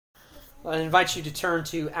I invite you to turn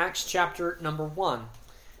to Acts chapter number 1.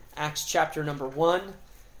 Acts chapter number 1.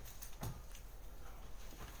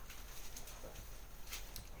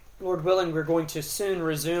 Lord willing, we're going to soon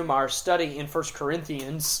resume our study in 1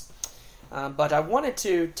 Corinthians. But I wanted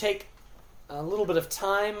to take a little bit of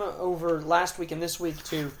time over last week and this week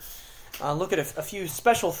to look at a few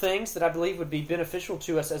special things that I believe would be beneficial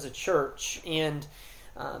to us as a church. And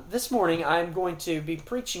this morning I'm going to be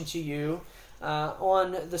preaching to you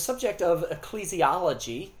on the subject of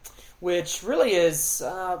ecclesiology, which really is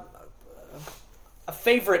a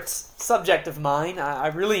favorite subject of mine. I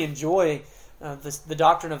really enjoy the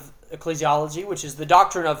doctrine of ecclesiology, which is the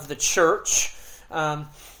doctrine of the church.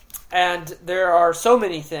 And there are so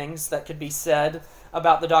many things that could be said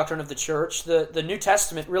about the doctrine of the church. The New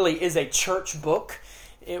Testament really is a church book.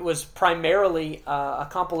 It was primarily a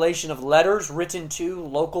compilation of letters written to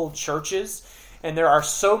local churches, and there are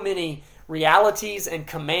so many realities and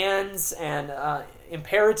commands and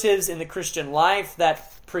imperatives in the Christian life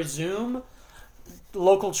that presume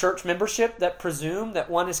local church membership, that presume that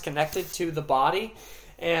one is connected to the body.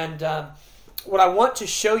 And what I want to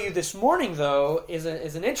show you this morning, though, is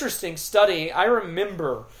an interesting study. I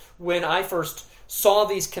remember when I first saw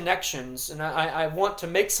these connections, and I want to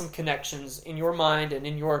make some connections in your mind and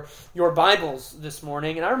in your Bibles this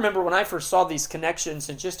morning. And I remember when I first saw these connections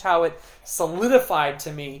and just how it solidified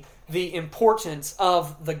to me the importance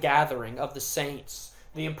of the gathering of the saints,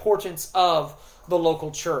 the importance of the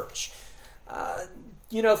local church.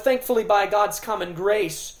 Thankfully, by God's common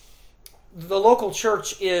grace, the local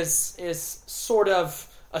church is sort of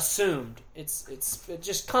assumed. It's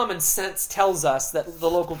just common sense tells us that the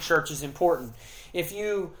local church is important. If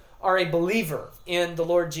you are a believer in the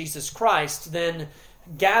Lord Jesus Christ, then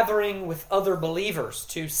gathering with other believers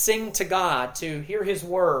to sing to God, to hear His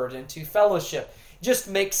Word, and to fellowship just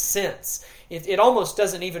makes sense. It almost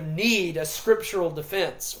doesn't even need a scriptural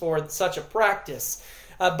defense for such a practice.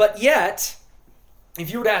 But yet,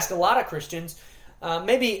 if you were to ask a lot of Christians,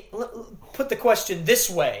 maybe put the question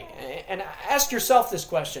this way, and ask yourself this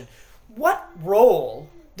question: what role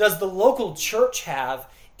does the local church have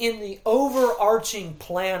in the overarching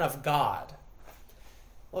plan of God?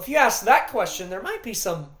 Well, if you ask that question, there might be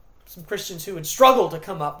some Christians who would struggle to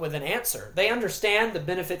come up with an answer. They understand the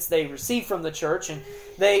benefits they receive from the church, and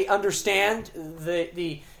they understand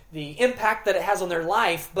the impact that it has on their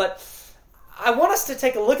life, but I want us to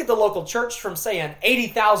take a look at the local church from, say, an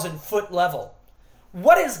 80,000-foot level.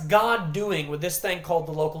 What is God doing with this thing called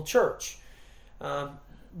the local church?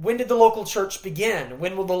 When did the local church begin?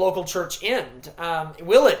 When will the local church end?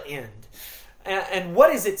 Will it end? And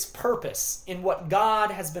what is its purpose in what God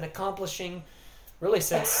has been accomplishing really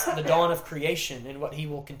since the dawn of creation, and what He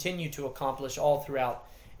will continue to accomplish all throughout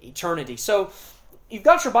eternity? So you've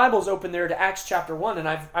got your Bibles open there to Acts chapter 1, and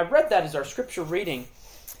I've read that as our scripture reading.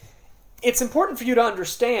 It's important for you to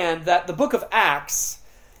understand that the book of Acts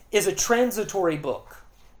is a transitory book.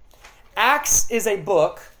 Acts is a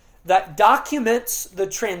book that documents the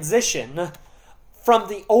transition from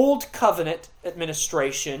the Old Covenant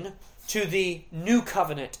administration to the New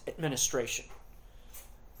Covenant administration.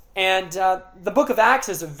 And the book of Acts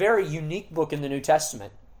is a very unique book in the New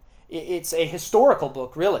Testament. It's a historical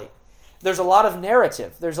book, really. There's a lot of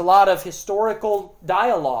narrative. There's a lot of historical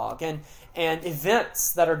dialogue and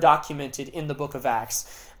events that are documented in the book of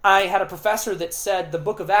Acts. I had a professor that said the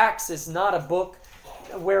book of Acts is not a book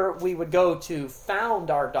where we would go to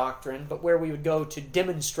found our doctrine, but where we would go to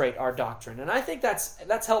demonstrate our doctrine. And I think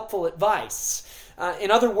that's helpful advice.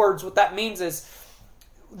 In other words, what that means is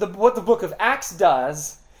what the book of Acts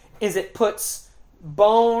does is it puts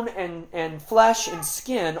bone and flesh and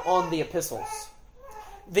skin on the epistles.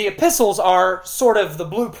 The epistles are sort of the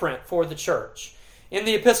blueprint for the church. In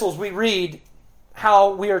the epistles, we read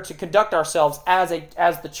how we are to conduct ourselves as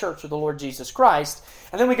the church of the Lord Jesus Christ.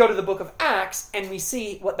 And then we go to the book of Acts and we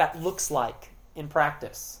see what that looks like in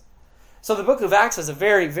practice. So the book of Acts is a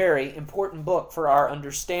very, very important book for our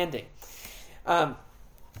understanding.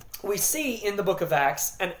 We see in the book of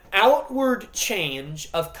Acts an outward change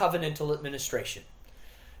of covenantal administration.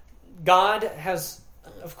 God has,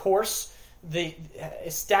 of course,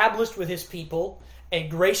 established with His people a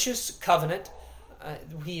gracious covenant.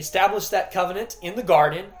 He established that covenant in the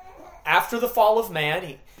garden after the fall of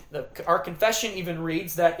man. Our confession even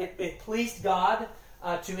reads that it pleased God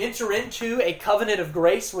to enter into a covenant of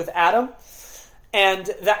grace with Adam. And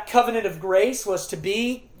that covenant of grace was to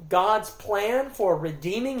be God's plan for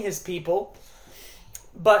redeeming His people.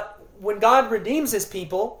 But when God redeems His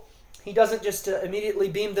people, He doesn't just immediately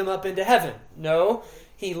beam them up into heaven. No,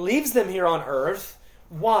 He leaves them here on earth.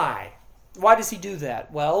 Why? Why does he do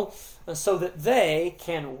that? Well, so that they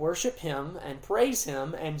can worship him and praise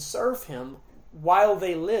him and serve him while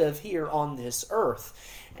they live here on this earth.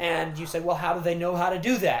 And you say, well, how do they know how to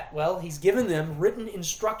do that? Well, he's given them written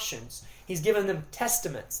instructions. He's given them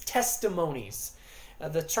testaments, testimonies.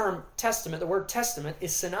 The term testament, the word testament,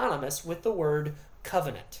 is synonymous with the word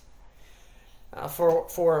covenant.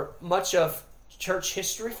 For much of church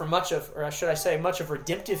history, much of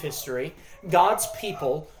redemptive history, God's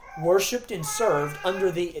people worshipped and served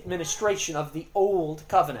under the administration of the Old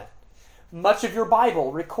Covenant. Much of your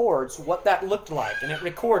Bible records what that looked like, and it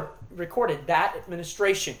recorded that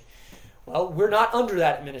administration. Well, we're not under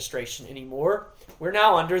that administration anymore. We're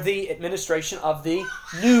now under the administration of the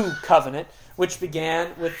New Covenant, which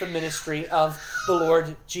began with the ministry of the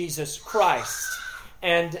Lord Jesus Christ.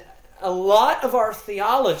 And a lot of our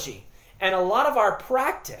theology and a lot of our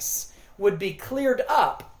practice would be cleared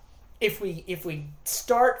up if we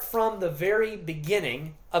start from the very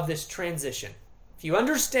beginning of this transition. If you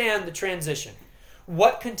understand the transition,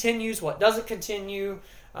 what continues, what doesn't continue,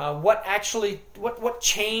 what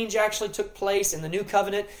change actually took place in the New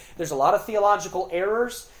Covenant. There's a lot of theological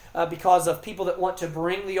errors because of people that want to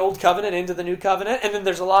bring the Old Covenant into the New Covenant, and then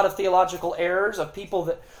there's a lot of theological errors of people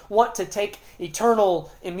that want to take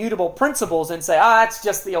eternal, immutable principles and say, it's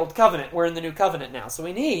just the Old Covenant, we're in the New Covenant now. So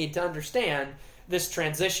we need to understand this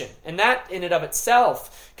transition. And that in and of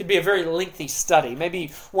itself could be a very lengthy study,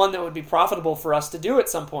 maybe one that would be profitable for us to do at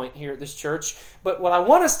some point here at this church. But what I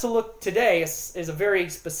want us to look today is a very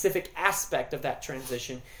specific aspect of that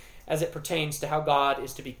transition as it pertains to how God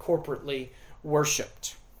is to be corporately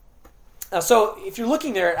worshipped. So if you're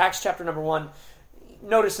looking there at Acts chapter number 1,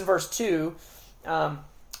 notice in verse 2,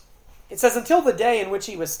 it says, until the day in which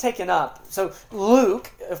he was taken up. So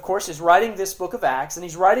Luke, of course, is writing this book of Acts, and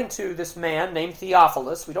he's writing to this man named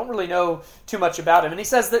Theophilus. We don't really know too much about him. And he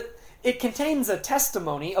says that it contains a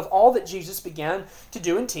testimony of all that Jesus began to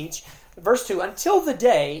do and teach. Verse 2, until the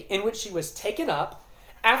day in which he was taken up,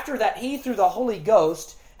 after that he, through the Holy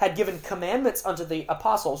Ghost, had given commandments unto the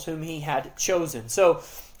apostles whom he had chosen. So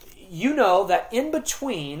you know that in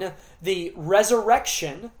between the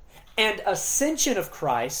resurrection and ascension of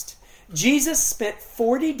Christ, Jesus spent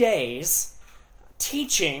 40 days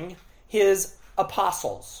teaching his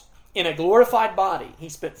apostles in a glorified body. He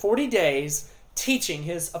spent 40 days teaching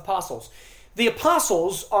his apostles. The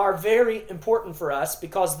apostles are very important for us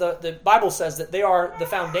because the Bible says that they are the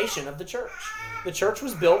foundation of the church. The church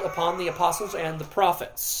was built upon the apostles and the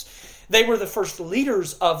prophets. They were the first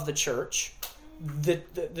leaders of the church,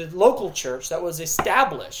 the local church that was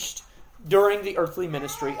established during the earthly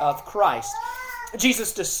ministry of Christ.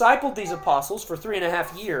 Jesus discipled these apostles for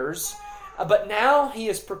 3.5 years, but now he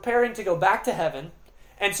is preparing to go back to heaven,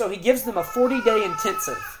 and so he gives them a 40-day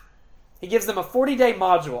intensive. He gives them a 40-day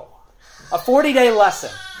module, a 40-day lesson.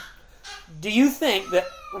 Do you think that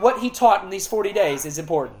what he taught in these 40 days is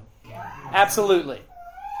important? Absolutely.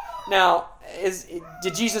 Now,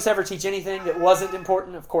 did Jesus ever teach anything that wasn't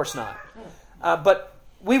important? Of course not. But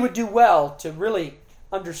we would do well to really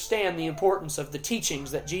understand the importance of the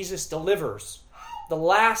teachings that Jesus delivers, the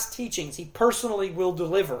last teachings he personally will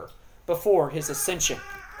deliver before his ascension.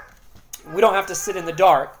 We don't have to sit in the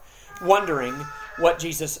dark wondering what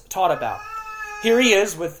Jesus taught about. Here he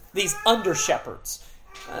is with these under-shepherds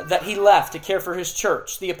that he left to care for his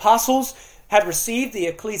church. The apostles had received the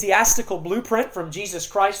ecclesiastical blueprint from Jesus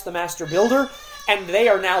Christ, the master builder, and they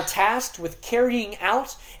are now tasked with carrying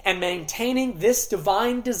out and maintaining this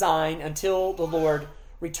divine design until the Lord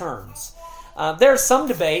returns. There's some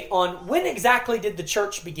debate on when exactly did the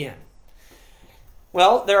church begin.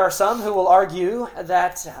 Well, there are some who will argue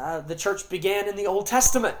that the church began in the Old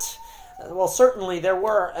Testament. Well, certainly there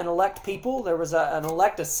were an elect people. There was an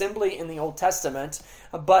elect assembly in the Old Testament.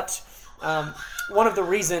 But one of the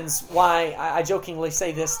reasons why, I jokingly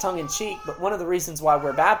say this tongue-in-cheek, but one of the reasons why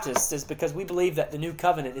we're Baptists is because we believe that the new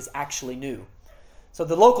covenant is actually new. So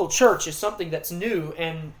the local church is something that's new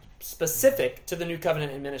and specific to the new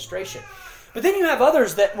covenant administration. But then you have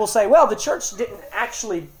others that will say, well, the church didn't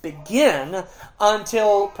actually begin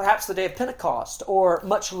until perhaps the day of Pentecost or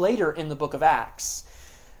much later in the book of Acts.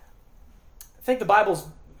 I think the Bible's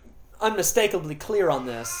unmistakably clear on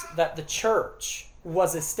this, that the church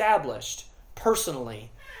was established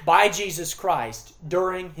personally by Jesus Christ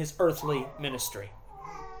during his earthly ministry.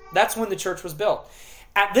 That's when the church was built.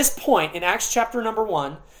 At this point, in Acts chapter number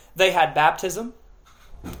 1, they had baptism,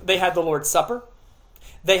 they had the Lord's Supper,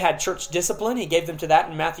 they had church discipline. He gave them to that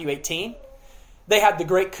in Matthew 18. They had the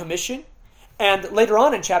Great Commission. And later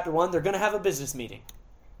on in chapter 1, they're going to have a business meeting.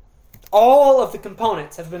 All of the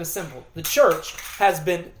components have been assembled. The church has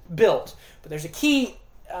been built. But there's a key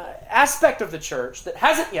aspect of the church that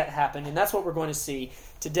hasn't yet happened, and that's what we're going to see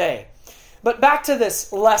today. But back to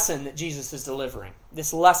this lesson that Jesus is delivering.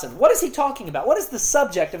 This lesson. What is he talking about? What is the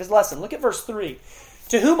subject of his lesson? Look at verse 3.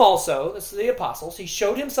 To whom also, this is the apostles, he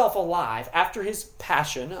showed himself alive after his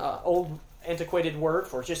passion, old antiquated word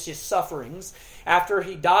for just his sufferings. After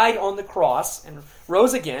he died on the cross and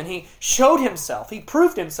rose again, he showed himself, he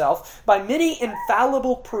proved himself by many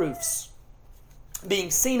infallible proofs, being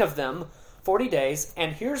seen of them 40 days.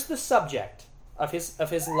 And here's the subject of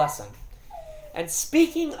his lesson. And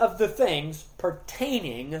speaking of the things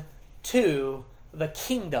pertaining to the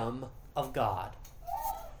kingdom of God.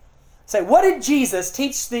 Say, what did Jesus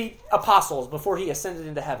teach the apostles before he ascended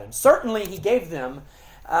into heaven? Certainly he gave them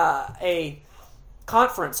a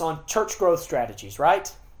conference on church growth strategies,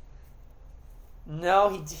 right? No,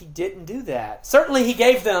 he didn't do that. Certainly he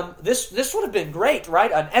gave them, this would have been great,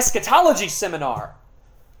 right? An eschatology seminar.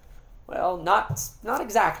 Well, not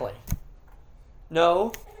exactly.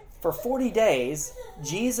 No, for 40 days,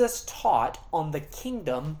 Jesus taught on the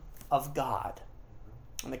kingdom of God.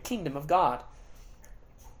 On the kingdom of God.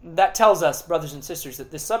 That tells us, brothers and sisters,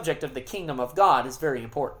 that the subject of the kingdom of God is very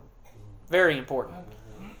important. Very important.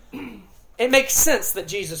 It makes sense that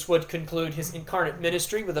Jesus would conclude his incarnate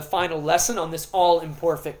ministry with a final lesson on this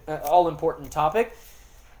all-important topic.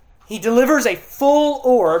 He delivers a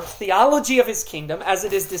full-orbed theology of his kingdom as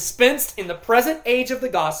it is dispensed in the present age of the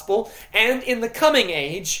gospel and in the coming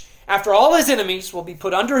age, after all his enemies will be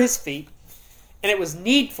put under his feet. And it was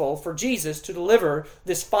needful for Jesus to deliver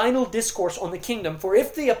this final discourse on the kingdom. For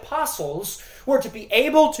if the apostles were to be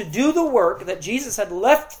able to do the work that Jesus had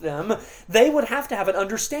left them, they would have to have an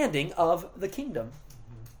understanding of the kingdom.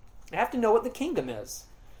 They have to know what the kingdom is.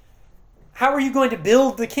 How are you going to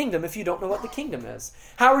build the kingdom if you don't know what the kingdom is?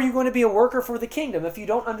 How are you going to be a worker for the kingdom if you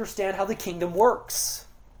don't understand how the kingdom works?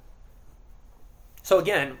 So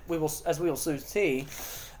again, as we will soon see,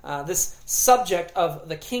 this subject of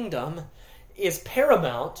the kingdom is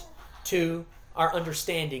paramount to our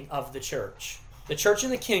understanding of the church. The church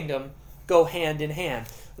and the kingdom go hand in hand.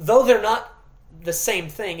 Though they're not the same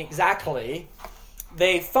thing exactly,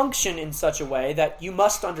 they function in such a way that you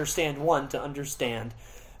must understand one to understand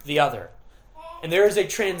the other. And there is a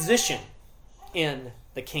transition in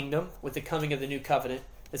the kingdom with the coming of the new covenant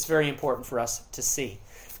that's very important for us to see.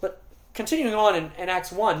 But continuing on in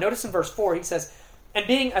Acts 1, notice in verse 4, he says, "And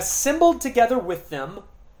being assembled together with them,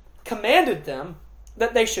 commanded them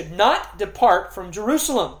that they should not depart from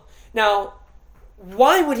Jerusalem." Now,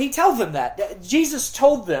 why would he tell them that? Jesus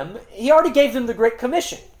told them, he already gave them the Great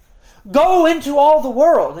Commission. Go into all the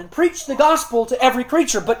world and preach the gospel to every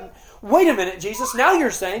creature. But wait a minute, Jesus, now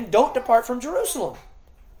you're saying don't depart from Jerusalem.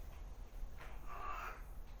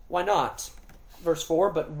 Why not? Verse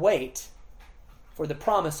 4, "But wait for the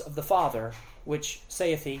promise of the Father, which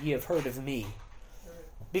saith he, ye have heard of me."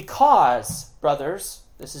 Because, brothers,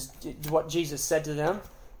 this is what Jesus said to them.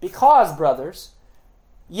 Because, brothers,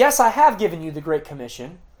 yes, I have given you the Great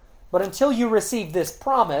Commission, but until you receive this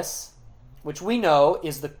promise, which we know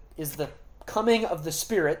is the coming of the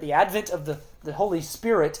Spirit, the advent of the Holy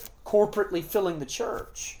Spirit corporately filling the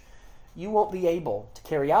church, you won't be able to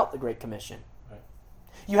carry out the Great Commission. Right.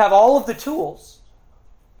 You have all of the tools.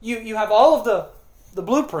 You have all of the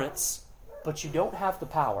blueprints, but you don't have the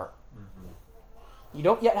power. You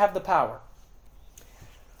don't yet have the power.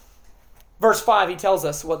 Verse 5, he tells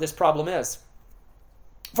us what this problem is.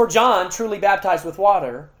 "For John truly baptized with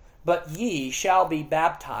water, but ye shall be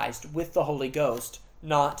baptized with the Holy Ghost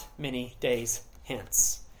not many days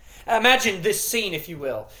hence." Imagine this scene, if you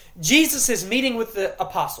will. Jesus is meeting with the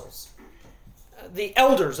apostles, the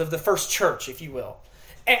elders of the first church, if you will.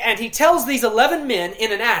 And he tells these 11 men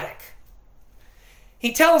in an attic,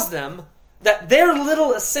 he tells them that their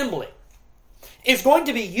little assembly is going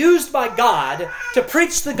to be used by God to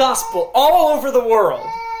preach the gospel all over the world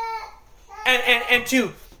and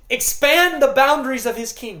to expand the boundaries of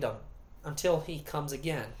his kingdom until he comes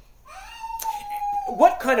again.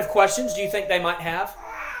 What kind of questions do you think they might have?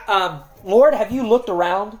 Lord, have you looked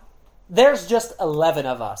around? There's just 11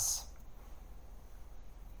 of us.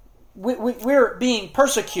 We're being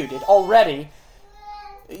persecuted already.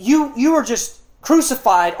 You were just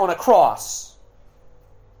crucified on a cross.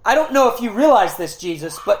 I don't know if you realize this,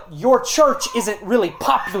 Jesus, but your church isn't really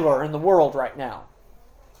popular in the world right now.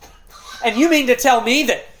 And you mean to tell me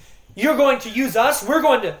that you're going to use us? We're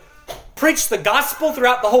going to preach the gospel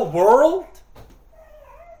throughout the whole world?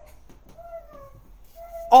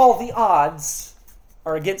 All the odds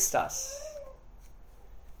are against us.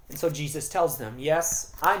 And so Jesus tells them,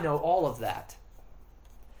 yes, I know all of that.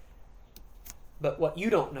 But what you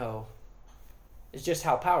don't know is just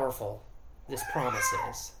how powerful this promise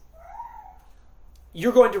is.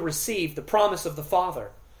 You're going to receive the promise of the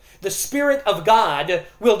Father. The Spirit of God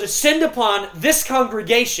will descend upon this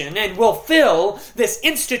congregation and will fill this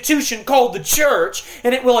institution called the church,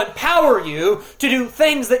 and it will empower you to do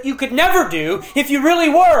things that you could never do if you really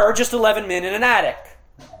were just 11 men in an attic.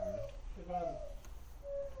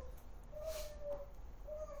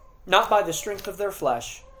 Not by the strength of their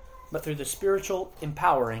flesh, but through the spiritual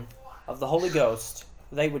empowering of the Holy Ghost,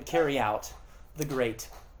 they would carry out the Great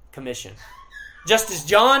Commission. Just as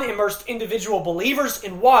John immersed individual believers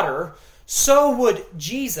in water, so would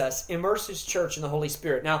Jesus immerse his church in the Holy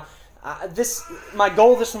Spirit. Now, my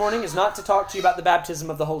goal this morning is not to talk to you about the baptism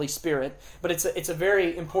of the Holy Spirit, but it's a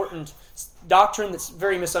very important doctrine that's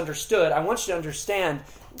very misunderstood. I want you to understand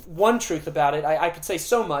one truth about it. I could say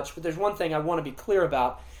so much, but there's one thing I want to be clear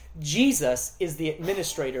about. Jesus is the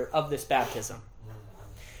administrator of this baptism.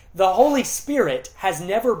 The Holy Spirit has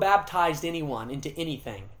never baptized anyone into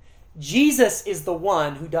anything. Jesus is the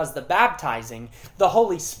one who does the baptizing. The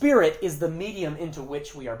Holy Spirit is the medium into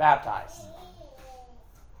which we are baptized.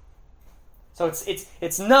 So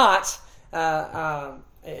it's not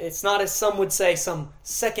as some would say some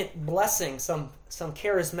second blessing, some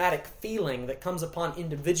charismatic feeling that comes upon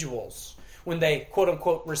individuals when they quote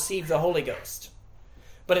unquote receive the Holy Ghost.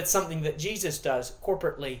 But it's something that Jesus does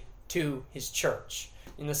corporately to his church.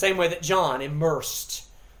 In the same way that John immersed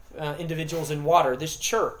individuals in water, this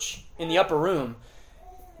church in the upper room,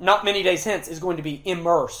 not many days hence, is going to be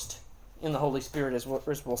immersed in the Holy Spirit, as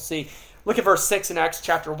we'll see. Look at verse 6 in Acts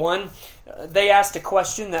chapter 1. They asked a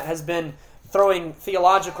question that has been throwing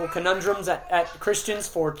theological conundrums at Christians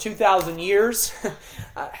for 2,000 years.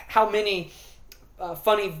 How many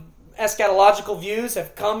funny eschatological views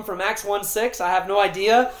have come from Acts 1:6? I have no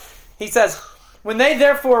idea. He says, when they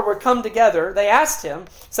therefore were come together, they asked him,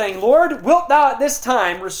 saying, Lord, wilt thou at this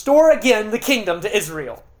time restore again the kingdom to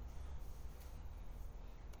Israel?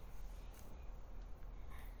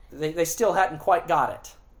 They still hadn't quite got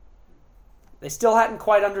it. They still hadn't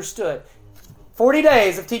quite understood. 40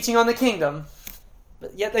 days of teaching on the kingdom,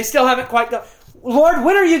 but yet they still haven't quite got. Lord,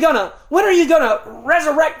 when are you gonna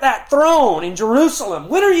resurrect that throne in Jerusalem?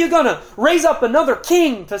 When are you gonna raise up another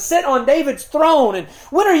king to sit on David's throne? And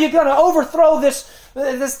when are you gonna overthrow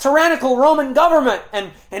this tyrannical Roman government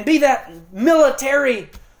and be that military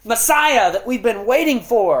Messiah that we've been waiting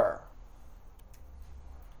for?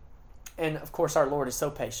 And of course our Lord is so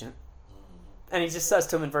patient. And he just says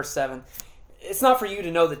to him in verse 7, it's not for you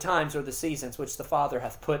to know the times or the seasons which the Father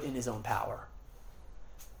hath put in his own power.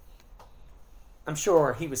 I'm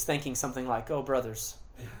sure he was thinking something like, oh, brothers,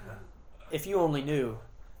 if you only knew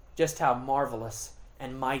just how marvelous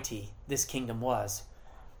and mighty this kingdom was,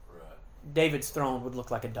 right, David's throne would look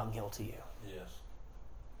like a dunghill to you. Yes.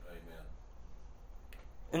 Amen.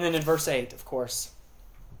 And then in verse 8, of course,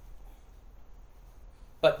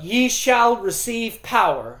 but ye shall receive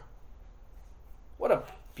power. What a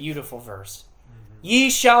beautiful verse. Mm-hmm. Ye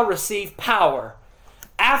shall receive power.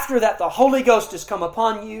 After that the Holy Ghost is come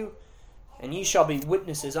upon you, and ye shall be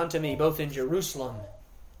witnesses unto me both in Jerusalem.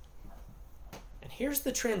 And here's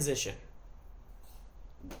the transition.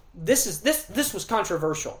 This was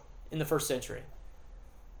controversial in the first century.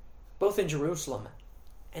 Both in Jerusalem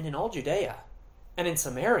and in all Judea and in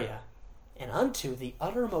Samaria and unto the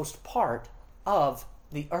uttermost part of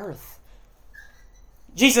the earth.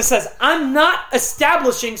 Jesus says, I'm not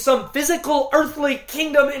establishing some physical earthly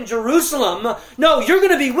kingdom in Jerusalem. No, you're going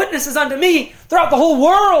to be witnesses unto me throughout the whole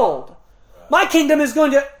world. My kingdom is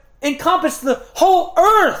going to encompass the whole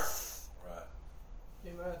earth. Right.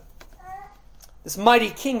 Amen. This mighty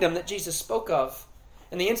kingdom that Jesus spoke of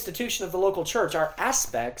and the institution of the local church are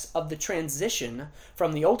aspects of the transition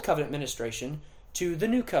from the Old Covenant ministration to the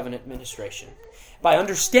New Covenant ministration. By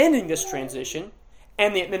understanding this transition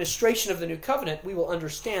and the administration of the New Covenant, we will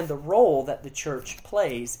understand the role that the church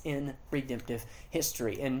plays in redemptive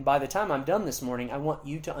history. And by the time I'm done this morning, I want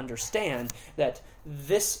you to understand that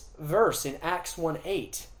this verse in Acts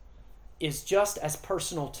 1:8 is just as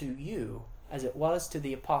personal to you as it was to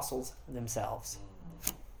the apostles themselves.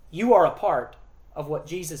 You are a part of what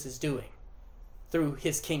Jesus is doing through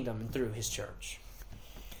his kingdom and through his church.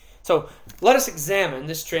 So let us examine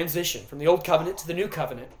this transition from the Old Covenant to the New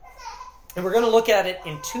Covenant. And we're going to look at it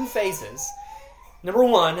in two phases. Number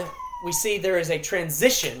one, we see there is a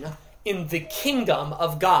transition in the kingdom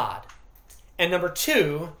of God. And number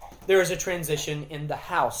two, there is a transition in the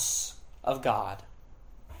house of God.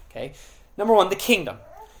 Okay? Number one, the kingdom.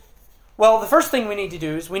 Well, the first thing we need to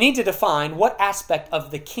do is we need to define what aspect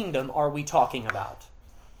of the kingdom are we talking about.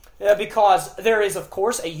 Because there is, of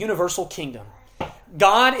course, a universal kingdom.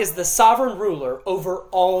 God is the sovereign ruler over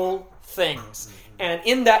all things. And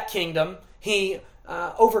in that kingdom, he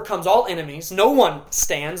overcomes all enemies. No one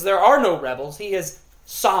stands. There are no rebels. He is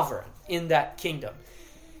sovereign in that kingdom.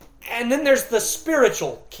 And then there's the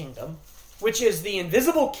spiritual kingdom, which is the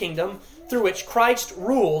invisible kingdom through which Christ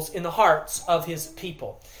rules in the hearts of his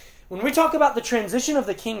people. When we talk about the transition of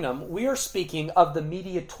the kingdom, we are speaking of the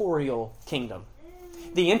mediatorial kingdom,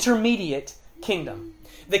 the intermediate kingdom,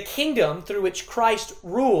 the kingdom through which Christ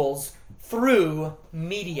rules through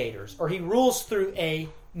mediators, or he rules through a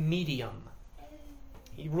medium.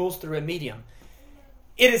 He rules through a medium.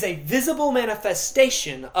 It is a visible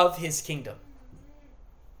manifestation of his kingdom.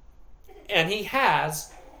 And he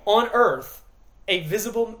has, on earth, a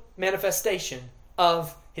visible manifestation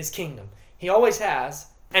of his kingdom. He always has,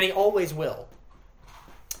 and he always will.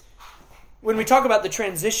 When we talk about the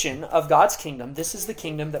transition of God's kingdom, this is the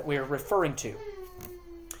kingdom that we're referring to.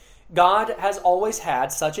 God has always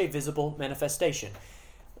had such a visible manifestation.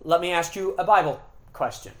 Let me ask you a Bible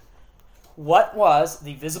question. What was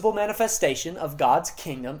the visible manifestation of God's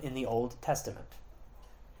kingdom in the Old Testament?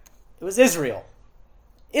 It was Israel.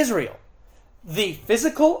 Israel. The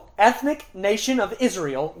physical, ethnic nation of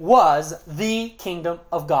Israel was the kingdom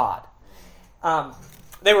of God.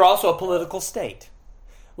 They were also a political state.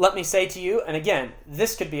 Let me say to you, and again,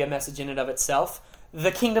 this could be a message in and of itself,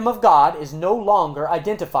 the kingdom of God is no longer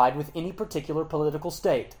identified with any particular political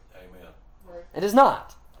state. Amen. It is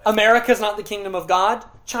not. America is not the kingdom of God.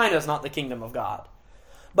 China is not the kingdom of God.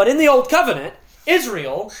 But in the Old Covenant,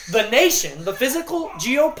 Israel, the nation, the physical,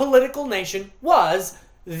 geopolitical nation, was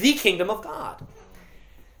the kingdom of God.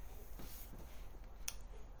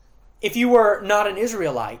 If you were not an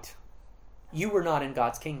Israelite, you were not in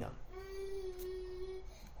God's kingdom.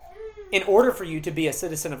 In order for you to be a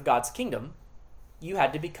citizen of God's kingdom, you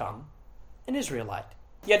had to become an Israelite.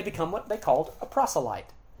 You had to become what they called a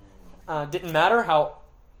proselyte. Didn't matter how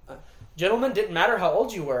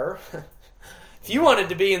old you were. If you wanted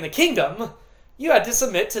to be in the kingdom, you had to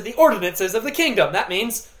submit to the ordinances of the kingdom. That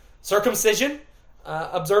means circumcision,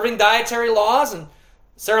 observing dietary laws and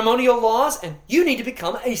ceremonial laws, and you need to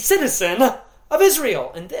become a citizen of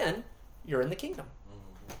Israel, and then you're in the kingdom.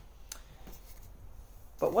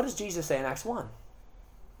 But what does Jesus say in Acts 1?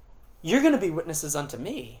 You're going to be witnesses unto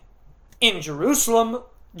me in Jerusalem,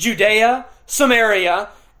 Judea, Samaria,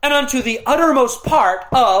 and unto the uttermost part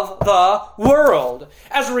of the world.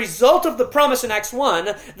 As a result of the promise in Acts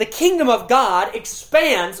 1, the kingdom of God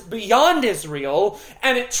expands beyond Israel,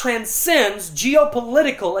 and it transcends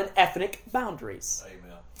geopolitical and ethnic boundaries.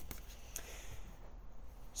 Amen.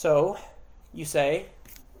 So, you say,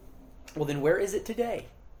 well then where is it today?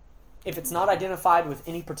 If it's not identified with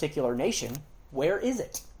any particular nation, where is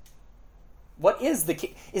it? What is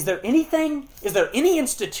is there any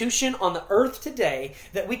institution on the earth today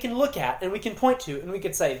that we can look at and we can point to and we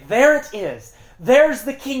can say, there it is. There's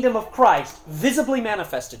the kingdom of Christ visibly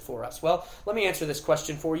manifested for us. Well, let me answer this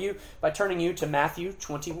question for you by turning you to Matthew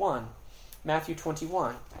 21. Matthew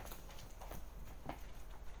 21.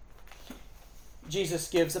 Jesus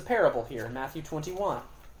gives a parable here in Matthew 21.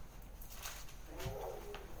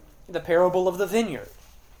 The parable of the vineyard.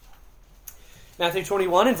 Matthew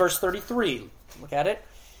 21 and verse 33. Look at it.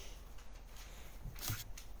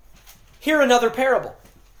 Hear another parable.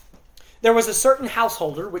 There was a certain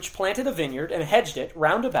householder which planted a vineyard and hedged it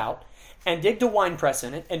round about, and digged a winepress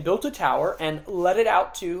in it, and built a tower, and let it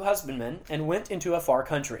out to husbandmen, and went into a far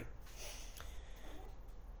country.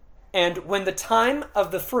 And when the time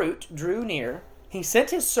of the fruit drew near, he sent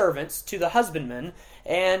his servants to the husbandmen,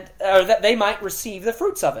 and that they might receive the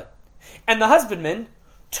fruits of it. And the husbandmen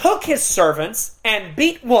took his servants, and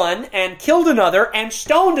beat one, and killed another, and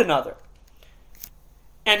stoned another.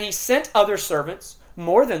 And he sent other servants,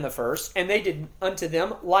 more than the first, and they did unto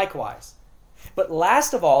them likewise. But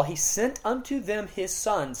last of all, he sent unto them his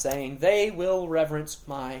son, saying, they will reverence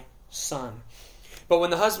my son. But when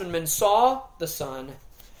the husbandmen saw the son,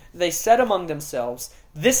 they said among themselves,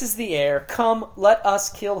 this is the heir, come, let us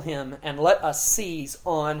kill him, and let us seize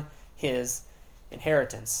on his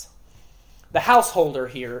inheritance. The householder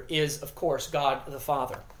here is, of course, God the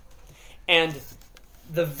Father. And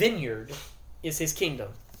the vineyard is his kingdom.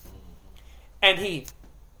 And he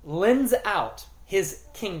lends out his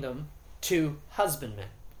kingdom to husbandmen.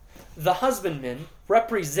 The husbandmen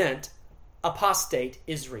represent apostate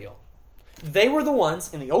Israel. They were the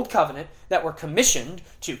ones in the Old Covenant that were commissioned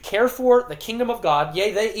to care for the kingdom of God.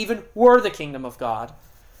 Yea, they even were the kingdom of God.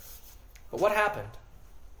 But what happened?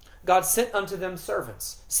 God sent unto them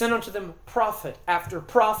servants, sent unto them prophet after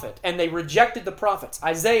prophet, and they rejected the prophets,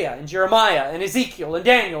 Isaiah and Jeremiah and Ezekiel and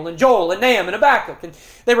Daniel and Joel and Nahum and Habakkuk, and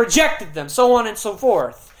they rejected them, so on and so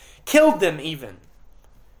forth, killed them even.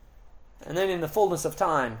 And then in the fullness of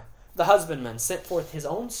time, the husbandman sent forth his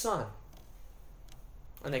own son,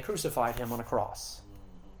 and they crucified him on a cross.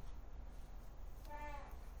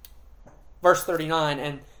 Verse 39,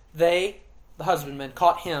 and they, the husbandmen,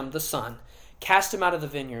 caught him, the son, cast him out of the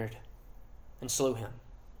vineyard, and slew him.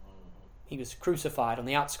 He was crucified on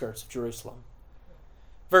the outskirts of Jerusalem.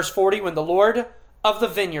 Verse 40, when the Lord of the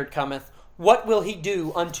vineyard cometh, what will he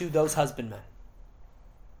do unto those husbandmen?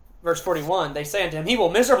 Verse 41, they say unto him, he will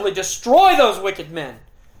miserably destroy those wicked men,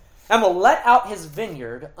 and will let out his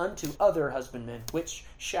vineyard unto other husbandmen, which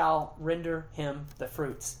shall render him the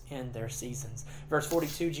fruits in their seasons. Verse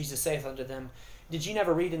 42, Jesus saith unto them, did ye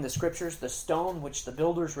never read in the Scriptures, the stone which the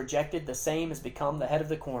builders rejected, the same has become the head of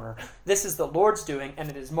the corner. This is the Lord's doing, and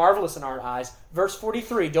it is marvelous in our eyes. Verse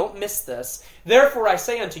 43, don't miss this. Therefore I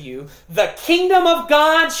say unto you, the kingdom of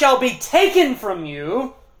God shall be taken from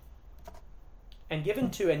you, and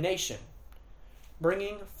given to a nation,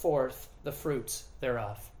 bringing forth the fruits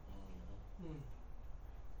thereof.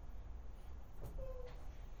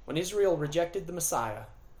 When Israel rejected the Messiah,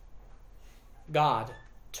 God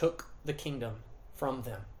took the kingdom from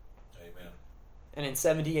them. Amen. And in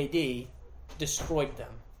 70 A.D., destroyed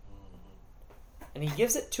them. And he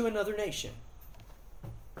gives it to another nation.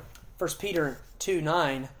 1 Peter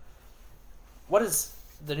 2:9, what does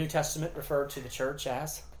the New Testament refer to the church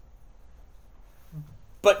as?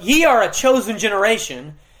 But ye are a chosen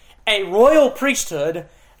generation, a royal priesthood,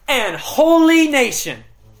 and holy nation,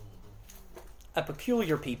 a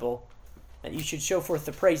peculiar people, that you should show forth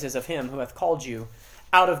the praises of him who hath called you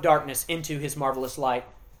out of darkness into his marvelous light.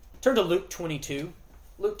 Turn to Luke 22.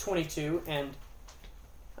 Luke 22 and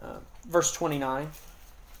verse 29.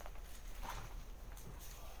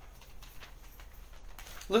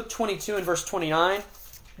 Luke 22 and verse 29.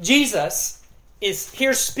 Jesus is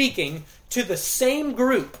here speaking to the same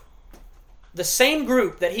group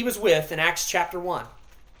that he was with in Acts chapter 1.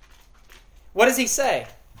 What does he say?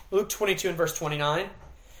 Luke 22 and verse 29.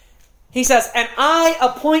 He says, and I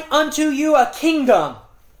appoint unto you a kingdom,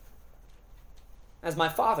 as my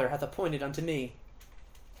Father hath appointed unto me,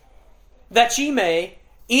 that ye may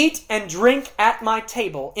eat and drink at my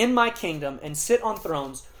table in my kingdom, and sit on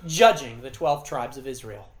thrones, judging the 12 tribes of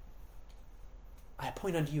Israel. I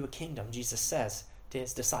appoint unto you a kingdom, Jesus says to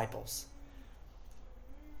his disciples.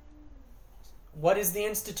 What is the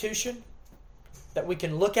institution that we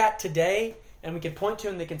can look at today and we can point to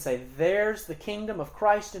and they can say, there's the kingdom of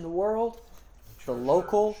Christ in the world? The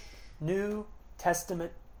local New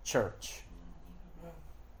Testament church.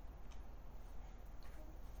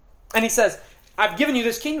 And he says, I've given you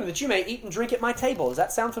this kingdom that you may eat and drink at my table. Does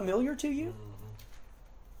that sound familiar to you?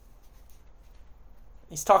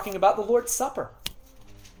 He's talking about the Lord's Supper.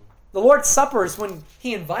 The Lord's Supper is when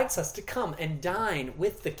he invites us to come and dine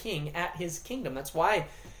with the King at his kingdom. That's why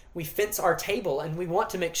we fence our table and we want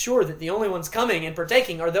to make sure that the only ones coming and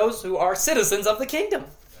partaking are those who are citizens of the kingdom.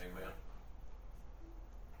 Amen.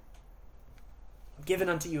 Given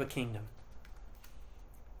unto you a kingdom.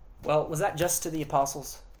 Well, was that just to the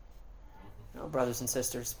apostles? No, brothers and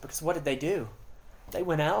sisters, because what did they do? They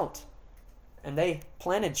went out and they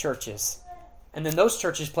planted churches. And then those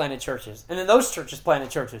churches planted churches. And then those churches planted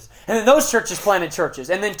churches. And then those churches planted churches.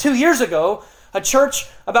 And then 2 years ago, a church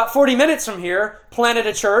about 40 minutes from here planted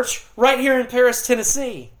a church right here in Paris,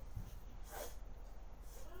 Tennessee.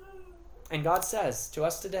 And God says to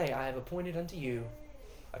us today, I have appointed unto you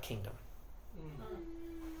a kingdom.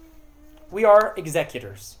 We are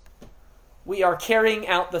executors. We are carrying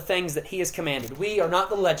out the things that he has commanded. We are not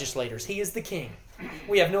the legislators. He is the king.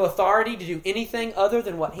 We have no authority to do anything other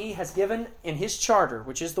than what he has given in his charter,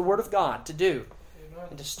 which is the word of God, to do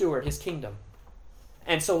and to steward his kingdom.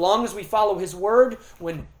 And so long as we follow his word,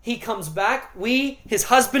 when he comes back, we, his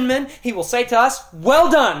husbandmen, he will say to us, well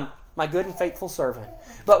done, my good and faithful servant.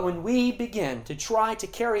 But when we begin to try to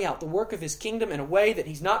carry out the work of his kingdom in a way that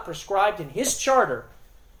he's not prescribed in his charter,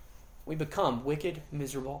 we become wicked,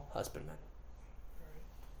 miserable husbandmen.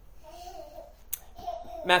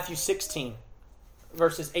 Matthew 16,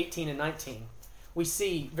 verses 18 and 19. We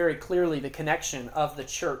see very clearly the connection of the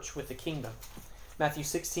church with the kingdom. Matthew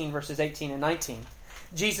 16, verses 18 and 19.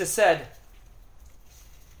 Jesus said,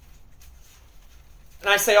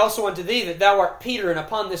 and I say also unto thee that thou art Peter, and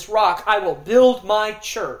upon this rock I will build my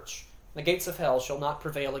church. The gates of hell shall not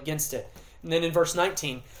prevail against it. And then in verse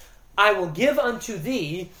 19, I will give unto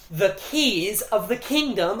thee the keys of the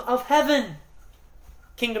kingdom of heaven.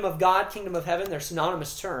 Kingdom of God, kingdom of heaven, they're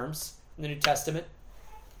synonymous terms in the New Testament.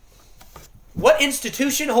 What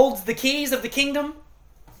institution holds the keys of the kingdom?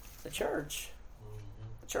 The church.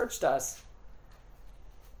 The church does.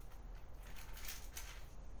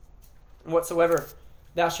 And whatsoever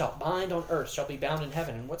thou shalt bind on earth shall be bound in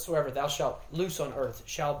heaven, and whatsoever thou shalt loose on earth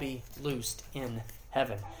shall be loosed in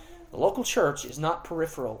heaven. The local church is not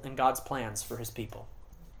peripheral in God's plans for his people.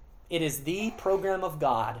 It is the program of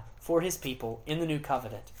God for his people in the new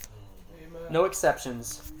covenant. Amen. No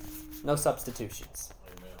exceptions, no substitutions.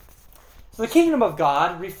 Amen. So the kingdom of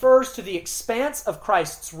God refers to the expanse of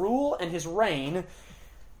Christ's rule and his reign.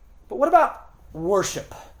 But what about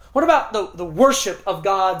worship? What about the worship of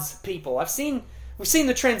God's people? We've seen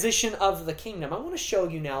the transition of the kingdom. I want to show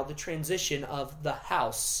you now the transition of the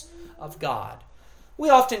house of God. We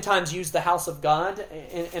oftentimes use the house of God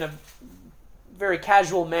in a very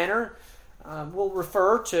casual manner. We'll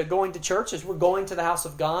refer to going to church as we're going to the house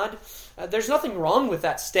of God. There's nothing wrong with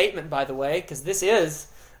that statement, by the way, because this is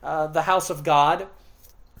the house of God.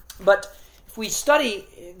 But if we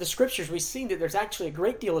study the Scriptures, we see that there's actually a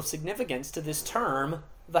great deal of significance to this term,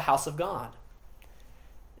 the house of God.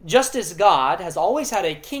 Just as God has always had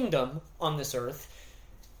a kingdom on this earth,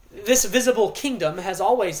 this visible kingdom has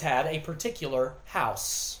always had a particular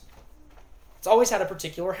house. It's always had a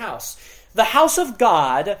particular house. The house of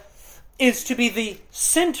God is to be the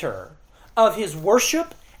center of his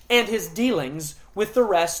worship and his dealings with the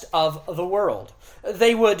rest of the world.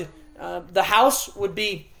 The house would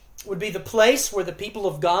be the place where the people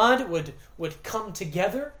of God would come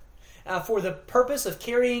together for the purpose of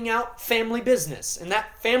carrying out family business. And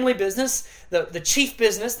that family business, the chief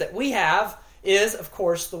business that we have, is, of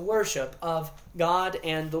course, the worship of God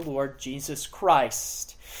and the Lord Jesus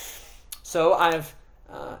Christ. So I've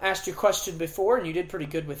asked you a question before, and you did pretty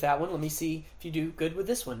good with that one. Let me see if you do good with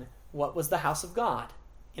this one. What was the house of God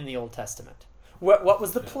in the Old Testament? What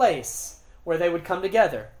was the place where they would come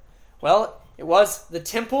together? Well, it was the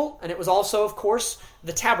temple, and it was also, of course,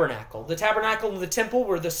 the tabernacle. The tabernacle and the temple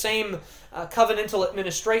were the same covenantal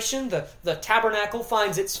administration. The tabernacle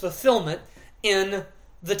finds its fulfillment in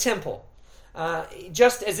the temple.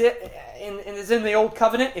 Just as it is in the Old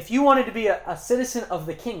Covenant, if you wanted to be a citizen of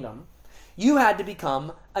the kingdom, you had to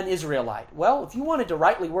become an Israelite. Well, if you wanted to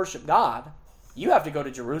rightly worship God, you have to go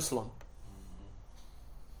to Jerusalem.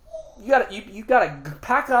 You got to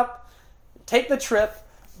pack up, take the trip,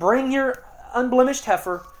 bring your unblemished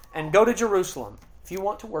heifer, and go to Jerusalem if you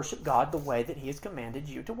want to worship God the way that he has commanded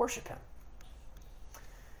you to worship him.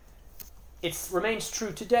 It remains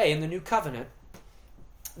true today in the new covenant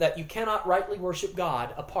that you cannot rightly worship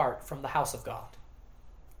God apart from the house of God.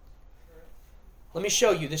 Let me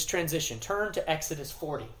show you this transition. Turn to Exodus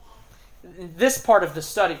 40. This part of the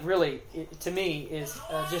study really, to me, is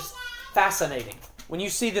just fascinating. When you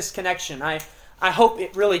see this connection, I hope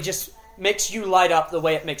it really just makes you light up the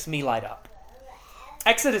way it makes me light up.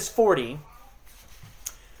 Exodus 40,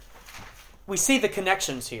 we see the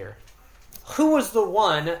connections here. Who was the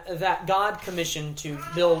one that God commissioned to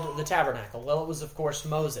build the tabernacle? Well, it was, of course,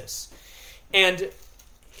 Moses. And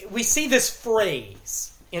we see this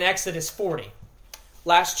phrase in Exodus 40,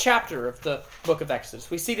 last chapter of the book of Exodus.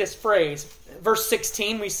 We see this phrase, verse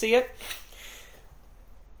 16, we see it.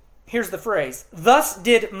 Here's the phrase, "Thus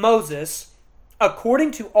did Moses,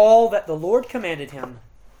 according to all that the Lord commanded him,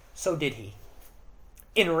 so did he,"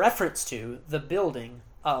 in reference to the building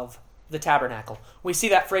of the tabernacle. We see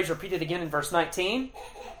that phrase repeated again in verse 19.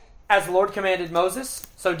 As the Lord commanded Moses,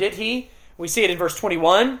 so did he. We see it in verse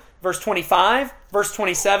 21, verse 25, verse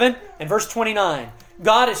 27, and verse 29.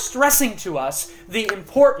 God is stressing to us the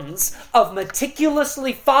importance of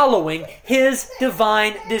meticulously following his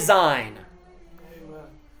divine design.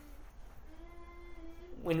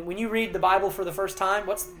 When you read the Bible for the first time,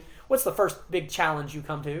 what's the first big challenge you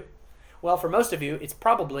come to? Well, for most of you, it's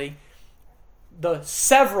probably the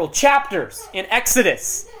several chapters in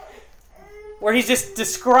Exodus where he's just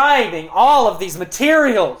describing all of these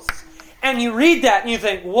materials. And you read that and you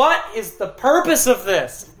think, what is the purpose of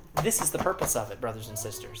this? This is the purpose of it, brothers and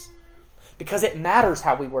sisters. Because it matters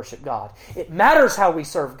how we worship God. It matters how we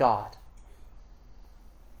serve God.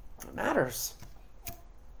 It matters.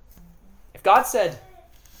 If God said,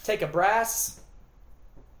 take a brass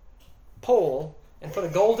pole and put a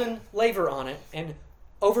golden laver on it and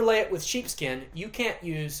overlay it with sheepskin, you can't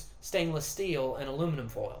use stainless steel and aluminum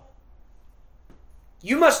foil.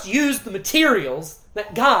 You must use the materials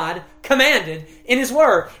that God commanded in his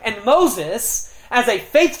word. And Moses, as a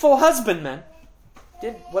faithful husbandman,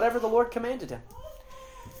 did whatever the Lord commanded him.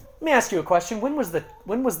 Let me ask you a question. When was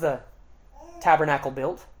the tabernacle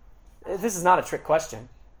built? This is not a trick question.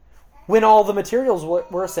 When all the materials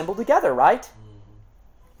were assembled together, right?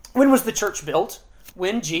 When was the church built?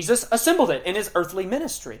 When Jesus assembled it in his earthly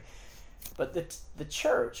ministry. But the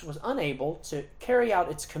church was unable to carry out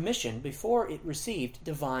its commission before it received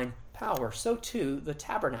divine power. So too the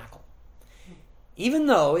tabernacle. Even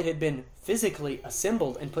though it had been physically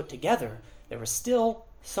assembled and put together, there was still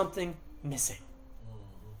something missing.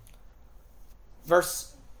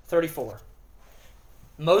 Verse 34.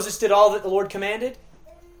 Moses did all that the Lord commanded.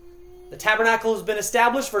 The tabernacle has been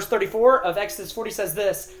established. Verse 34 of Exodus 40 says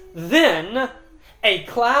this, Then a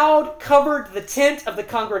cloud covered the tent of the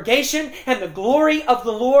congregation, and the glory of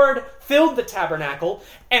the Lord filled the tabernacle.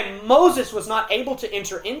 And Moses was not able to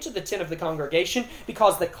enter into the tent of the congregation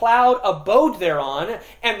because the cloud abode thereon,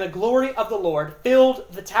 and the glory of the Lord filled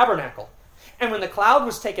the tabernacle. And when the cloud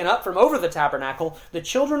was taken up from over the tabernacle, the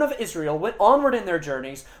children of Israel went onward in their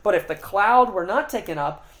journeys. But if the cloud were not taken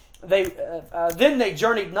up, then they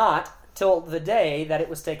journeyed not till the day that it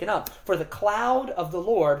was taken up. For the cloud of the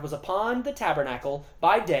Lord was upon the tabernacle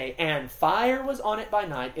by day, and fire was on it by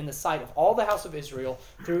night, in the sight of all the house of Israel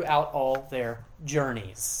throughout all their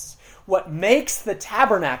journeys. What makes the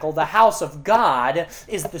tabernacle the house of God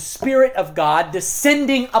is the Spirit of God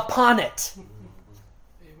descending upon it.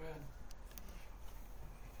 Amen.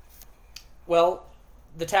 Well,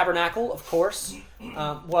 the tabernacle, of course,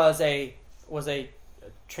 was a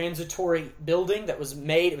transitory building that was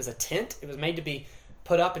made. It was a tent. It was made to be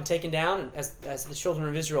put up and taken down as the children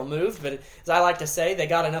of Israel moved. But as I like to say, they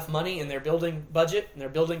got enough money in their building budget, in their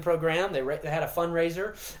building program. They had a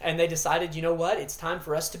fundraiser, and they decided, you know what? It's time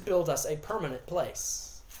for us to build us a permanent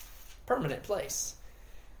place. Permanent place.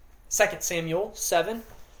 2 Samuel 7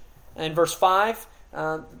 and verse 5,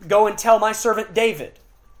 Go and tell my servant David,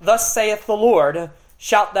 Thus saith the Lord,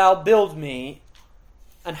 Shalt thou build me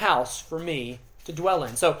an house for me to dwell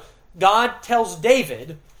in. So God tells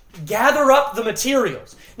David, gather up the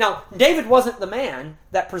materials. Now, David wasn't the man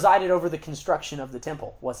that presided over the construction of the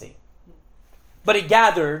temple, was he? But he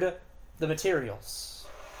gathered the materials.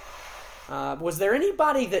 Was there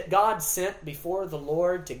anybody that God sent before the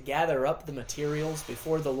Lord to gather up the materials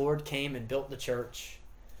before the Lord came and built the church?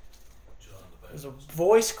 There was a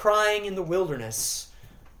voice crying in the wilderness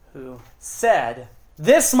who said,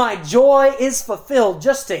 This my joy is fulfilled,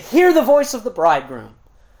 just to hear the voice of the bridegroom.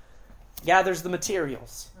 Gathers the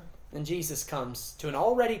materials. And Jesus comes to an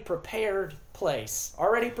already prepared place,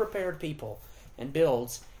 already prepared people, and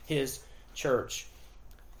builds his church.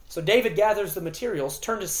 So David gathers the materials.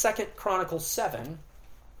 Turn to 2 Chronicles 7.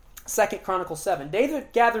 2 Chronicles 7.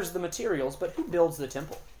 David gathers the materials, but who builds the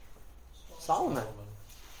temple? Solomon.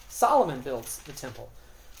 Solomon builds the temple.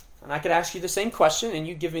 And I could ask you the same question, and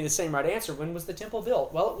you'd give me the same right answer. When was the temple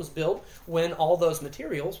built? Well, it was built when all those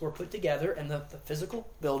materials were put together and the physical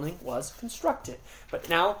building was constructed. But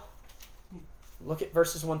now, look at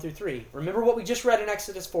verses 1 through 3. Remember what we just read in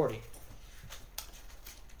Exodus 40.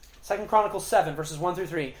 2 Chronicles 7, verses 1 through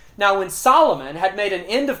 3. Now when Solomon had made an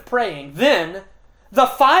end of praying, then the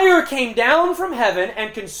fire came down from heaven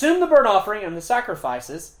and consumed the burnt offering and the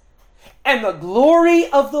sacrifices, and the glory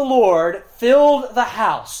of the Lord filled the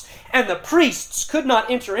house. And the priests could not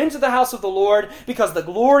enter into the house of the Lord, because the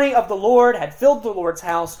glory of the Lord had filled the Lord's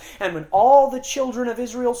house. And when all the children of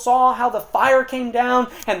Israel saw how the fire came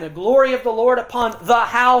down and the glory of the Lord upon the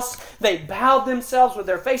house, they bowed themselves with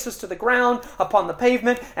their faces to the ground upon the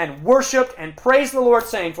pavement and worshipped and praised the Lord,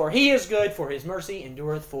 saying, For he is good, for his mercy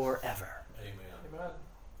endureth forever. Amen.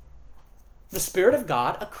 The Spirit of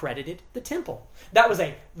God accredited the temple. That was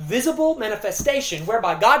a visible manifestation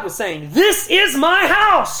whereby God was saying, This is my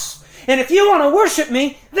house! And if you want to worship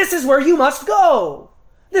me, this is where you must go.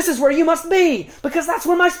 This is where you must be, because that's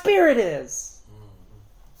where my Spirit is.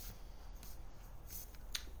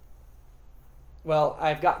 Well,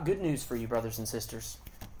 I've got good news for you, brothers and sisters.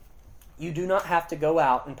 You do not have to go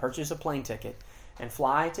out and purchase a plane ticket and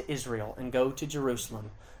fly to Israel and go to Jerusalem.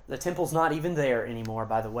 The temple's not even there anymore,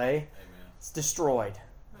 by the way. Amen. It's destroyed.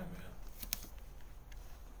 Amen.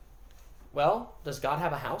 Well, does God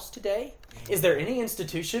have a house today? Is there any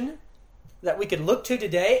institution that we could look to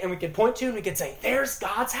today and we could point to and we could say, there's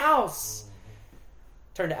God's house?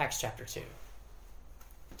 Turn to Acts chapter 2.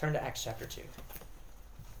 Turn to Acts chapter 2.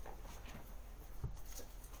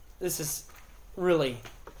 This is really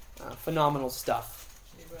phenomenal stuff.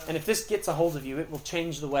 Amen. And if this gets a hold of you, it will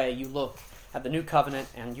change the way you look at the new covenant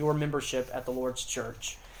and your membership at the Lord's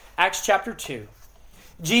church. Acts chapter 2.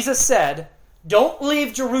 Jesus said, Don't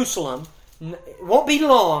leave Jerusalem. It won't be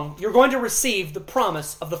long. You're going to receive the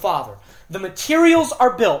promise of the Father. The materials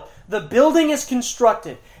are built. The building is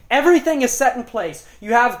constructed. Everything is set in place.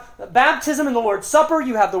 You have baptism in the Lord's Supper.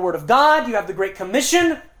 You have the Word of God. You have the Great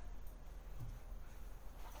Commission.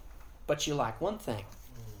 But you lack one thing.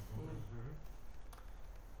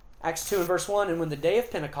 Acts 2 and verse 1, And when the day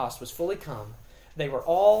of Pentecost was fully come, they were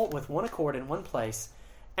all with one accord in one place,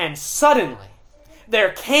 and suddenly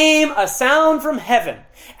there came a sound from heaven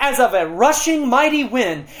as of a rushing mighty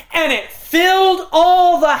wind, and it filled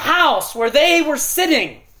all the house where they were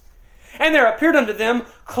sitting. And there appeared unto them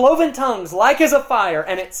cloven tongues like as a fire,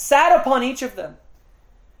 and it sat upon each of them.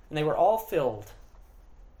 And they were all filled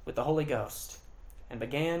with the Holy Ghost, and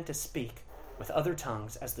began to speak with other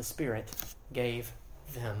tongues as the Spirit gave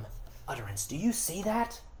them utterance. Do you see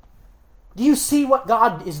that? Do you see what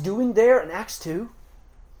God is doing there in Acts 2?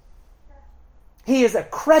 He is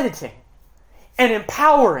accrediting and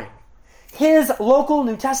empowering His local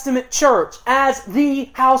New Testament church as the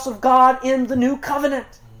house of God in the New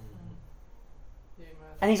Covenant. Amen.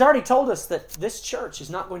 And He's already told us that this church is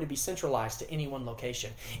not going to be centralized to any one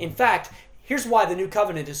location. In fact, here's why the New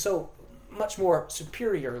Covenant is so much more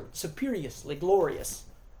superiously glorious.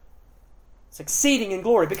 It's exceeding in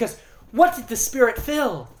glory. Because what did the Spirit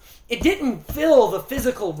fill? It didn't fill the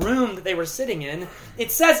physical room that they were sitting in.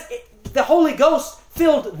 It says the Holy Ghost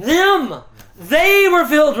filled them. They were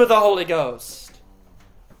filled with the Holy Ghost.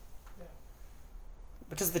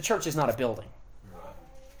 Because the church is not a building.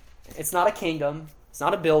 It's not a kingdom. It's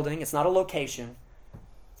not a building. It's not a location.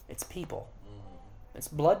 It's people. It's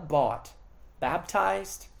blood-bought,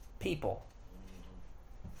 baptized people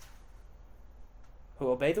who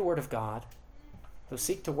obey the Word of God, who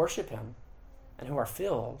seek to worship Him, and who are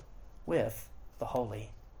filled with the Holy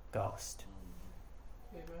Ghost.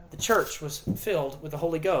 Amen. The church was filled with the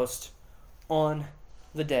Holy Ghost on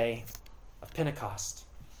the day of Pentecost.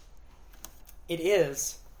 It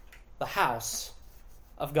is the house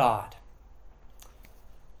of God.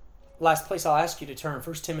 Last place I'll ask you to turn,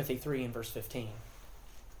 1 Timothy 3 and verse 15.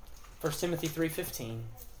 1 Timothy 3:15.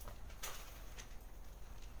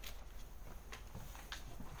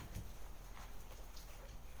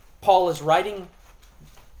 Paul is writing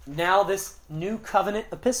now this new covenant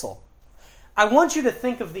epistle. I want you to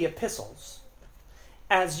think of the epistles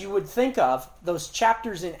as you would think of those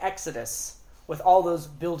chapters in Exodus with all those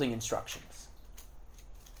building instructions.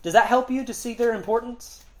 Does that help you to see their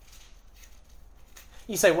importance?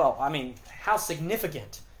 You say, well, how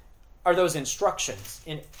significant are those instructions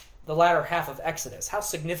in the latter half of Exodus? How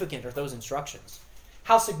significant are those instructions?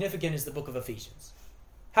 How significant is the book of Ephesians?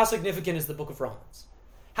 How significant is the book of Romans?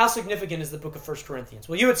 How significant is the book of 1 Corinthians?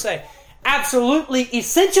 Well, you would say, absolutely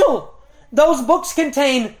essential. Those books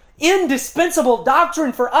contain indispensable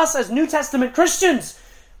doctrine for us as New Testament Christians.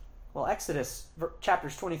 Well, Exodus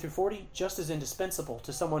chapters 20 through 40, just as indispensable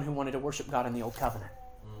to someone who wanted to worship God in the Old Covenant.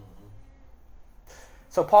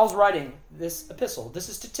 So Paul's writing this epistle. This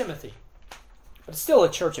is to Timothy. But it's still a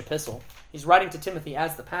church epistle. He's writing to Timothy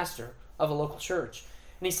as the pastor of a local church.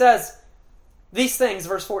 And he says, these things,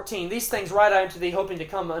 verse 14, these things write I unto thee, hoping to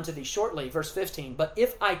come unto thee shortly. Verse 15, but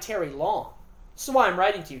if I tarry long. This is why I'm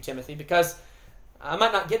writing to you, Timothy, because I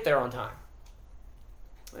might not get there on time.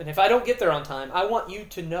 And if I don't get there on time, I want you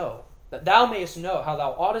to know, that thou mayest know how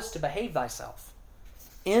thou oughtest to behave thyself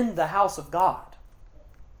in the house of God,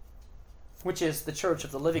 which is the church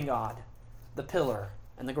of the living God, the pillar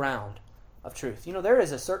and the ground of truth. You know, there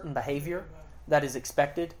is a certain behavior that is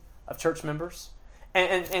expected of church members.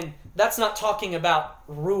 And that's not talking about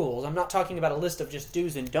rules. I'm not talking about a list of just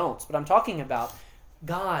do's and don'ts, but I'm talking about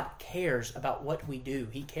God cares about what we do.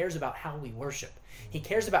 He cares about how we worship. He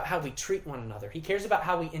cares about how we treat one another. He cares about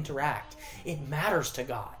how we interact. It matters to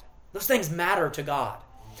God. Those things matter to God.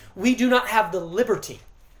 We do not have the liberty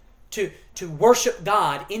to worship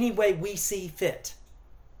God any way we see fit.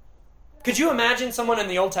 Could you imagine someone in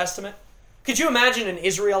the Old Testament? Could you imagine an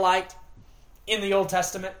Israelite in the Old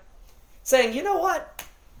Testament saying, you know what?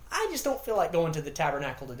 I just don't feel like going to the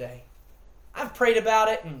tabernacle today. I've prayed about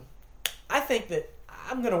it, and I think that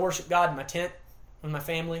I'm going to worship God in my tent with my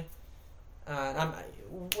family.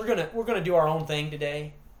 We're gonna do our own thing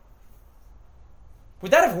today.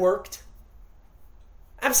 Would that have worked?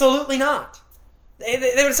 Absolutely not. They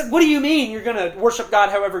would have said, what do you mean you're going to worship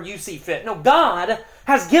God however you see fit? No, God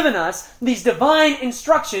has given us these divine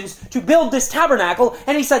instructions to build this tabernacle,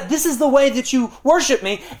 and He said, this is the way that you worship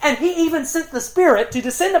me. And He even sent the Spirit to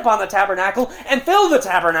descend upon the tabernacle and fill the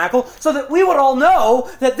tabernacle so that we would all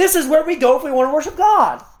know that this is where we go if we want to worship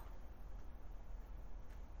God.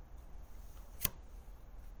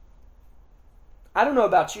 I don't know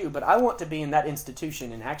about you, but I want to be in that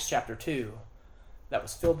institution in Acts chapter 2 that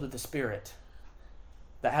was filled with the Spirit,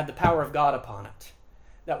 that had the power of God upon it,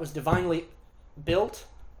 that was divinely built,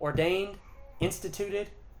 ordained, instituted,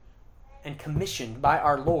 and commissioned by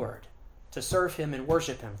our Lord to serve Him and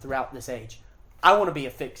worship Him throughout this age. I want to be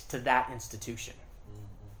affixed to that institution.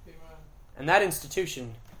 Amen. And that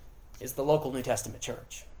institution is the local New Testament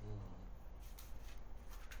church.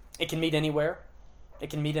 It can meet anywhere. It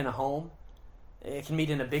can meet in a home. It can meet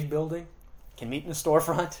in a big building. It can meet in a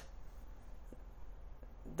storefront.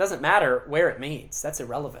 It doesn't matter where it meets. That's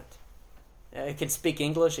irrelevant. It can speak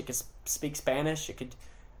English. It can speak Spanish.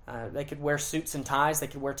 They could wear suits and ties. They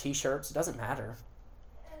could wear T-shirts. It doesn't matter.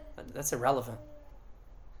 That's irrelevant.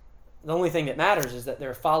 The only thing that matters is that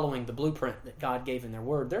they're following the blueprint that God gave in their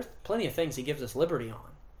word. There's plenty of things He gives us liberty on.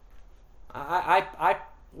 I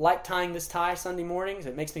like tying this tie Sunday mornings.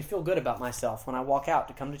 It makes me feel good about myself when I walk out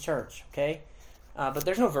to come to church, okay? But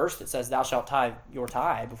there's no verse that says, thou shalt tie your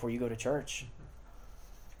tie before you go to church.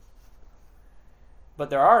 But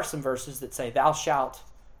there are some verses that say, thou shalt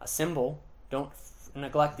assemble. Don't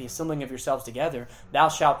neglect the assembling of yourselves together. Thou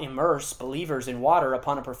shalt immerse believers in water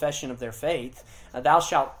upon a profession of their faith. Thou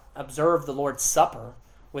shalt observe the Lord's Supper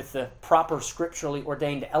with the proper scripturally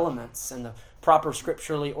ordained elements and the proper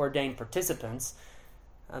scripturally ordained participants.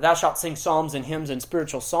 Thou shalt sing psalms and hymns and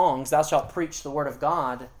spiritual songs. Thou shalt preach the word of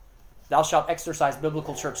God. Thou shalt exercise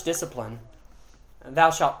biblical church discipline. And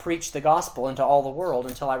thou shalt preach the gospel into all the world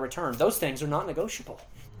until I return. Those things are not negotiable.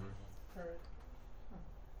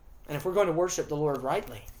 And if we're going to worship the Lord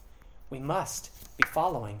rightly, we must be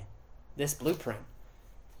following this blueprint.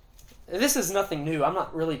 This is nothing new. I'm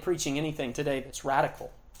not really preaching anything today that's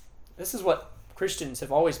radical. This is what Christians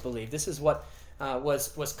have always believed. This is what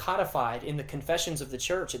was codified in the confessions of the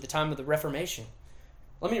church at the time of the Reformation.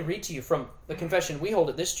 Let me read to you from the confession we hold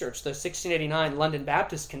at this church, the 1689 London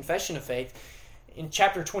Baptist Confession of Faith. In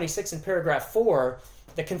chapter 26 in paragraph 4,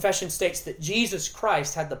 the confession states that Jesus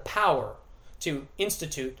Christ had the power to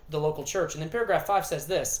institute the local church. And then paragraph 5 says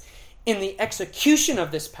this, in the execution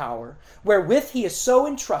of this power, wherewith He is so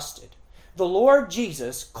entrusted, the Lord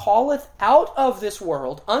Jesus calleth out of this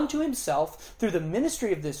world unto Himself through the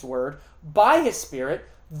ministry of this word, by His Spirit,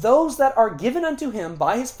 those that are given unto Him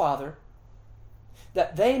by His Father,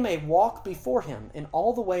 that they may walk before Him in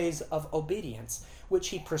all the ways of obedience, which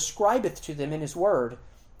He prescribeth to them in His word.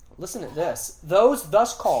 Listen to this. Those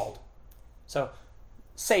thus called, so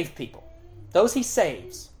saved people, those He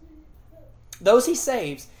saves,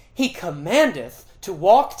 He commandeth to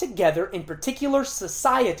walk together in particular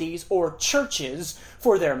societies or churches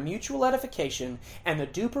for their mutual edification and the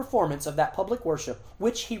due performance of that public worship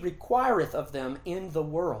which He requireth of them in the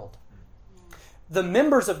world. The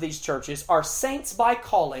members of these churches are saints by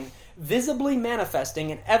calling, visibly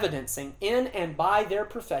manifesting and evidencing in and by their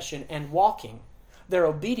profession and walking their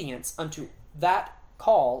obedience unto that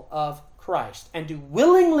call of Christ, and do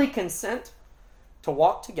willingly consent to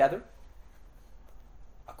walk together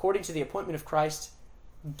according to the appointment of Christ,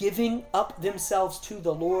 giving up themselves to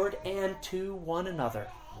the Lord and to one another.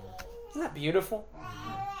 Isn't that beautiful?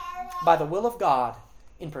 By the will of God,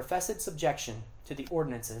 in professed subjection to the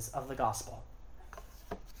ordinances of the gospel.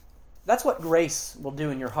 That's what grace will do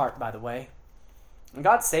in your heart, by the way. When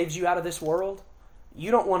God saves you out of this world, you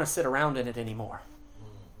don't want to sit around in it anymore.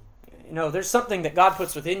 You know, there's something that God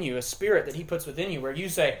puts within you, a spirit that He puts within you, where you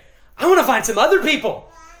say, I want to find some other people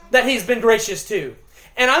that He's been gracious to.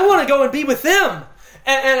 And I want to go and be with them.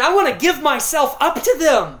 And I want to give myself up to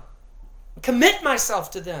them. Commit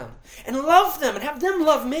myself to them. And love them and have them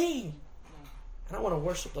love me. And I want to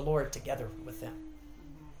worship the Lord together with them.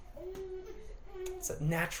 It's a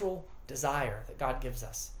natural desire that God gives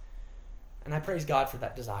us. And I praise God for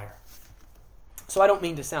that desire. So I don't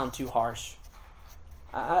mean to sound too harsh.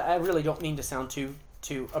 I really don't mean to sound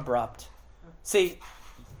too abrupt. See,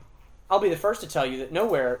 I'll be the first to tell you that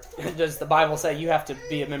nowhere does the Bible say you have to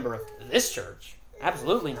be a member of this church.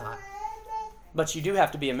 Absolutely not. But you do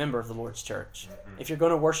have to be a member of the Lord's church if you're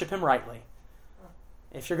going to worship Him rightly.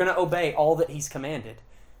 If you're going to obey all that He's commanded.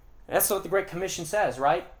 That's what the Great Commission says,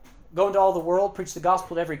 right? Go into all the world, preach the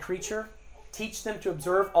gospel to every creature, teach them to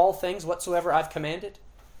observe all things whatsoever I've commanded.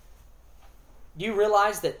 Do you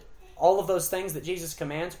realize that all of those things that Jesus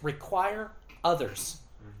commands require others?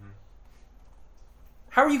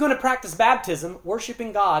 How are you going to practice baptism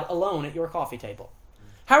worshiping God alone at your coffee table?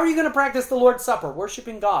 How are you going to practice the Lord's Supper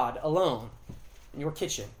worshiping God alone in your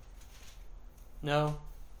kitchen? No,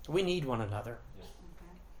 we need one another.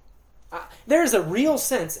 There is a real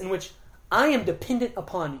sense in which I am dependent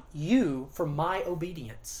upon you for my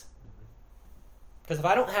obedience. Because if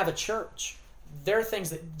I don't have a church, there are things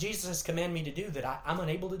that Jesus has commanded me to do that I'm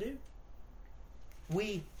unable to do.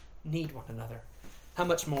 We need one another. How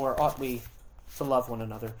much more ought we to love one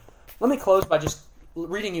another? Let me close by just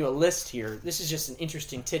reading you a list here. This is just an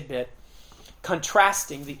interesting tidbit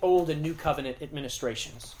contrasting the Old and New Covenant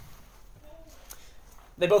administrations.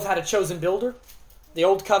 They both had a chosen builder. The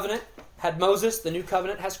Old Covenant had Moses. The New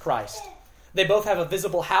Covenant has Christ. They both have a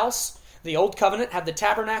visible house. The Old Covenant had the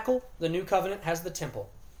tabernacle. The New Covenant has the temple.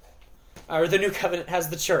 or the new covenant has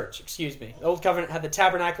the church, excuse me. The old covenant had the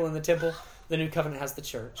tabernacle and the temple. The new covenant has the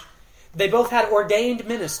church. They both had ordained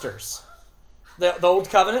ministers. The old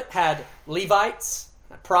covenant had Levites,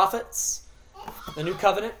 prophets. The new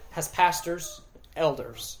covenant has pastors,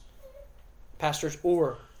 elders. Pastors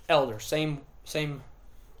or elders. Same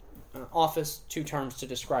office, two terms to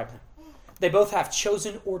describe them. They both have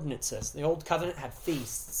chosen ordinances. The old covenant had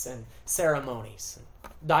feasts and ceremonies, and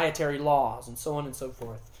dietary laws, and so on and so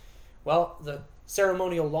forth. Well, the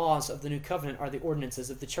ceremonial laws of the new covenant are the ordinances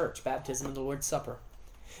of the church, baptism and the Lord's Supper.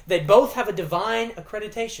 They both have a divine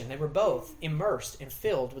accreditation. They were both immersed and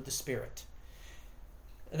filled with the Spirit.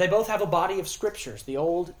 They both have a body of scriptures, the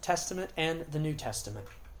Old Testament and the New Testament.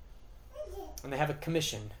 And they have a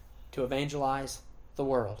commission to evangelize the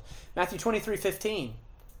world. Matthew 23:15.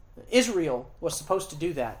 Israel was supposed to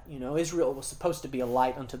do that. Israel was supposed to be a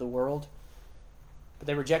light unto the world. But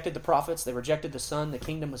they rejected the prophets. They rejected the Son. The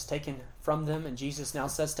kingdom was taken from them. And Jesus now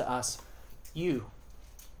says to us, you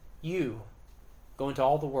go into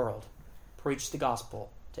all the world. Preach the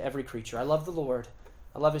gospel to every creature. I love the Lord.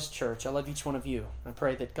 I love His church. I love each one of you. I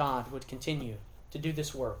pray that God would continue to do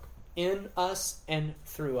this work in us and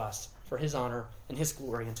through us for His honor and His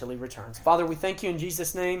glory until He returns. Father, we thank you in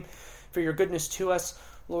Jesus' name for your goodness to us.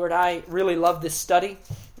 Lord, I really love this study.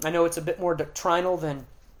 I know it's a bit more doctrinal than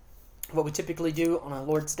what we typically do on a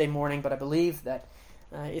Lord's Day morning, but I believe that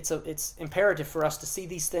it's imperative for us to see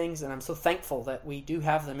these things, and I'm so thankful that we do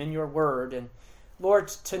have them in your word. And Lord,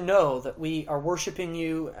 to know that we are worshiping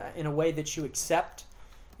you in a way that you accept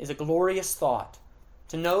is a glorious thought.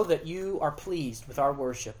 To know that you are pleased with our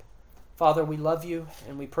worship. Father, we love you,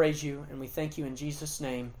 and we praise you, and we thank you in Jesus'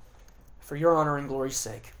 name for your honor and glory's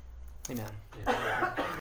sake. Amen.